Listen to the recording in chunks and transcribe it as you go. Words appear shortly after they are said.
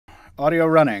audio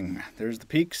running. There's the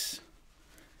peaks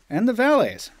and the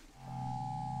valleys.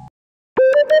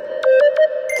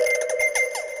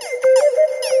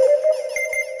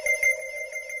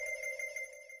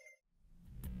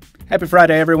 Happy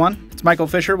Friday, everyone. It's Michael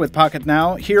Fisher with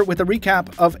Pocketnow, here with a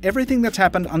recap of everything that's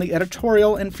happened on the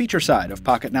editorial and feature side of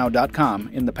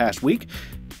Pocketnow.com in the past week.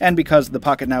 And because the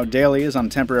Pocketnow Daily is on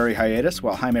temporary hiatus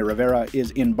while Jaime Rivera is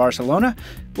in Barcelona,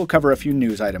 we'll cover a few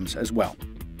news items as well.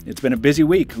 It's been a busy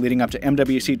week leading up to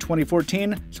MWC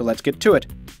 2014, so let's get to it.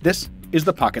 This is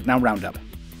the Pocketnow Roundup.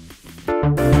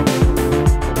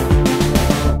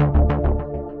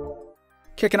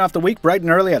 Kicking off the week bright and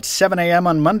early at 7 a.m.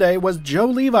 on Monday was Joe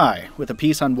Levi, with a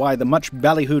piece on why the much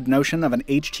ballyhooed notion of an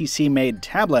HTC-made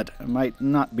tablet might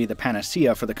not be the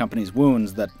panacea for the company's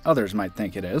wounds that others might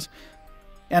think it is.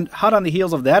 And hot on the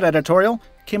heels of that editorial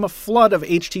came a flood of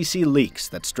HTC leaks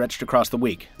that stretched across the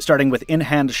week, starting with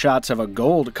in-hand shots of a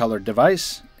gold-colored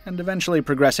device, and eventually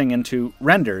progressing into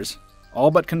renders,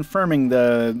 all but confirming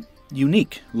the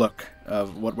unique look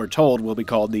of what we're told will be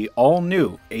called the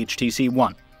all-new HTC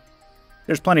One.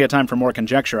 There's plenty of time for more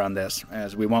conjecture on this,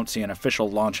 as we won't see an official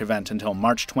launch event until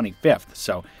March 25th,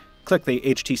 so click the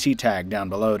HTC tag down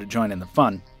below to join in the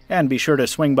fun. And be sure to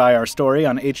swing by our story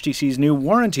on HTC's new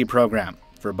warranty program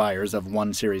for buyers of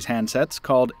 1 Series handsets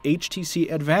called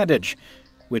HTC Advantage,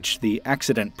 which the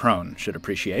accident-prone should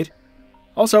appreciate.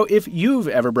 Also, if you've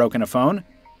ever broken a phone,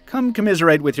 come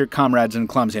commiserate with your comrades in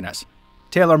clumsiness.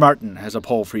 Taylor Martin has a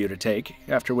poll for you to take,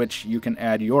 after which you can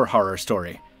add your horror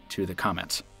story to the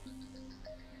comments.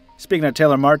 Speaking of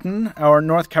Taylor Martin, our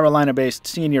North Carolina-based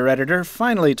senior editor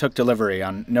finally took delivery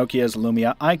on Nokia's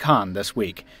Lumia Icon this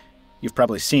week. You've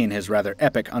probably seen his rather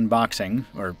epic unboxing,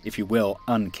 or if you will,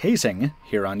 uncasing,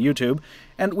 here on YouTube,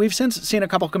 and we've since seen a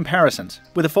couple comparisons,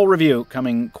 with a full review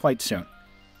coming quite soon.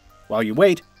 While you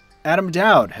wait, Adam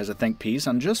Dowd has a think piece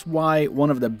on just why one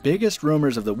of the biggest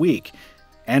rumors of the week,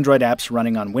 Android apps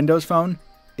running on Windows Phone,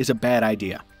 is a bad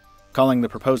idea, calling the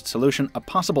proposed solution a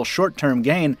possible short-term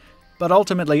gain, but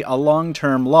ultimately a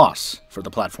long-term loss for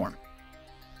the platform.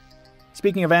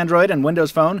 Speaking of Android and Windows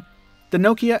Phone, the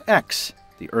Nokia-X,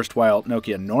 the erstwhile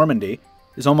Nokia Normandy,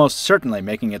 is almost certainly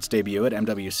making its debut at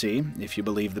MWC, if you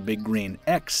believe the big green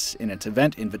X in its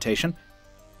event invitation.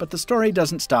 But the story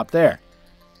doesn't stop there.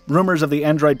 Rumors of the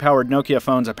Android-powered Nokia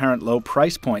phone's apparent low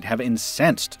price point have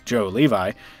incensed Joe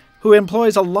Levi, who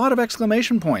employs a lot of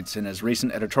exclamation points in his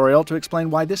recent editorial to explain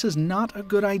why this is not a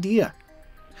good idea.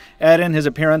 Add in his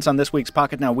appearance on this week's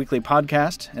Pocketnow Weekly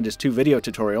podcast and his 2 video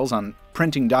tutorials on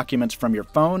printing documents from your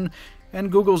phone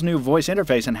and Google's new voice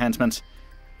interface enhancements,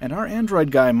 and our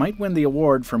Android guy might win the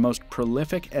award for most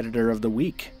prolific editor of the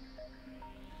week.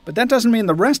 But that doesn't mean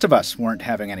the rest of us weren't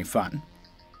having any fun.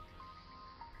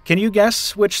 Can you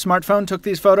guess which smartphone took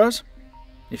these photos?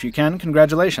 If you can,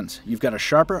 congratulations. You've got a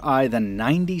sharper eye than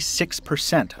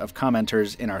 96% of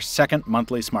commenters in our second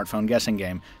monthly smartphone guessing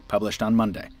game, published on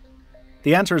Monday.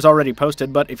 The answer is already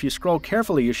posted, but if you scroll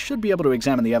carefully, you should be able to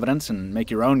examine the evidence and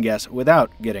make your own guess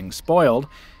without getting spoiled.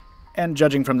 And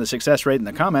judging from the success rate in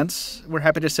the comments, we're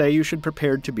happy to say you should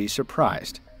prepare to be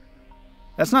surprised.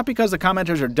 That's not because the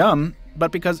commenters are dumb,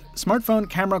 but because smartphone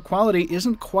camera quality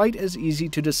isn't quite as easy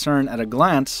to discern at a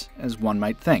glance as one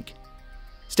might think.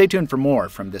 Stay tuned for more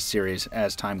from this series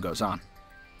as time goes on.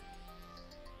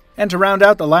 And to round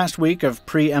out the last week of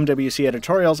pre-MWC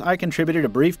editorials, I contributed a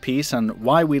brief piece on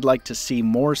why we'd like to see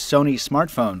more Sony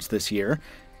smartphones this year,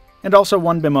 and also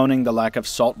one bemoaning the lack of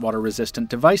saltwater-resistant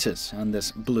devices on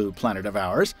this blue planet of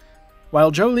ours,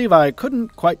 while Joe Levi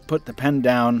couldn't quite put the pen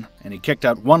down, and he kicked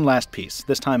out one last piece,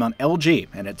 this time on LG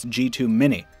and its G2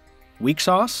 Mini. Weak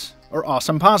sauce or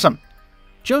awesome possum?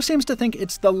 Joe seems to think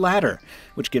it's the latter,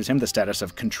 which gives him the status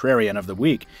of contrarian of the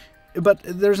week, but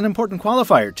there's an important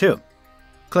qualifier, too.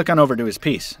 Click on over to his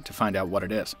piece to find out what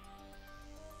it is.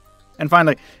 And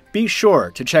finally, be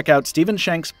sure to check out Stephen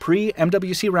Schenk's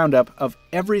pre-MWC roundup of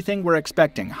everything we're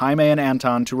expecting Jaime and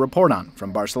Anton to report on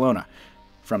from Barcelona,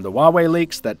 from the Huawei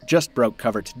leaks that just broke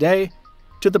cover today,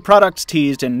 to the products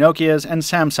teased in Nokia's and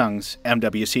Samsung's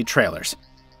MWC trailers.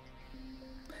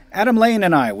 Adam Lane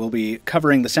and I will be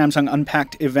covering the Samsung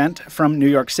Unpacked event from New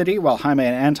York City, while Jaime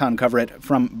and Anton cover it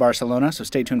from Barcelona, so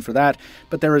stay tuned for that.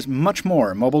 But there is much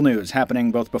more mobile news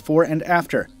happening both before and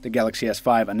after the Galaxy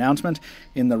S5 announcement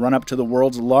in the run-up to the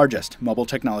world's largest mobile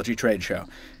technology trade show.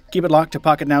 Keep it locked to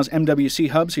Pocketnow's MWC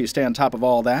hub so you stay on top of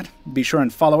all that. Be sure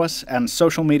and follow us on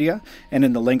social media and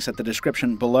in the links at the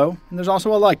description below. And there's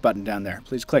also a like button down there.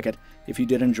 Please click it if you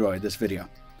did enjoy this video.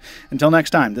 Until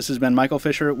next time, this has been Michael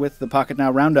Fisher with the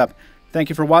Pocketnow Roundup. Thank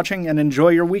you for watching and enjoy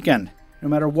your weekend, no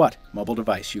matter what mobile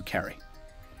device you carry.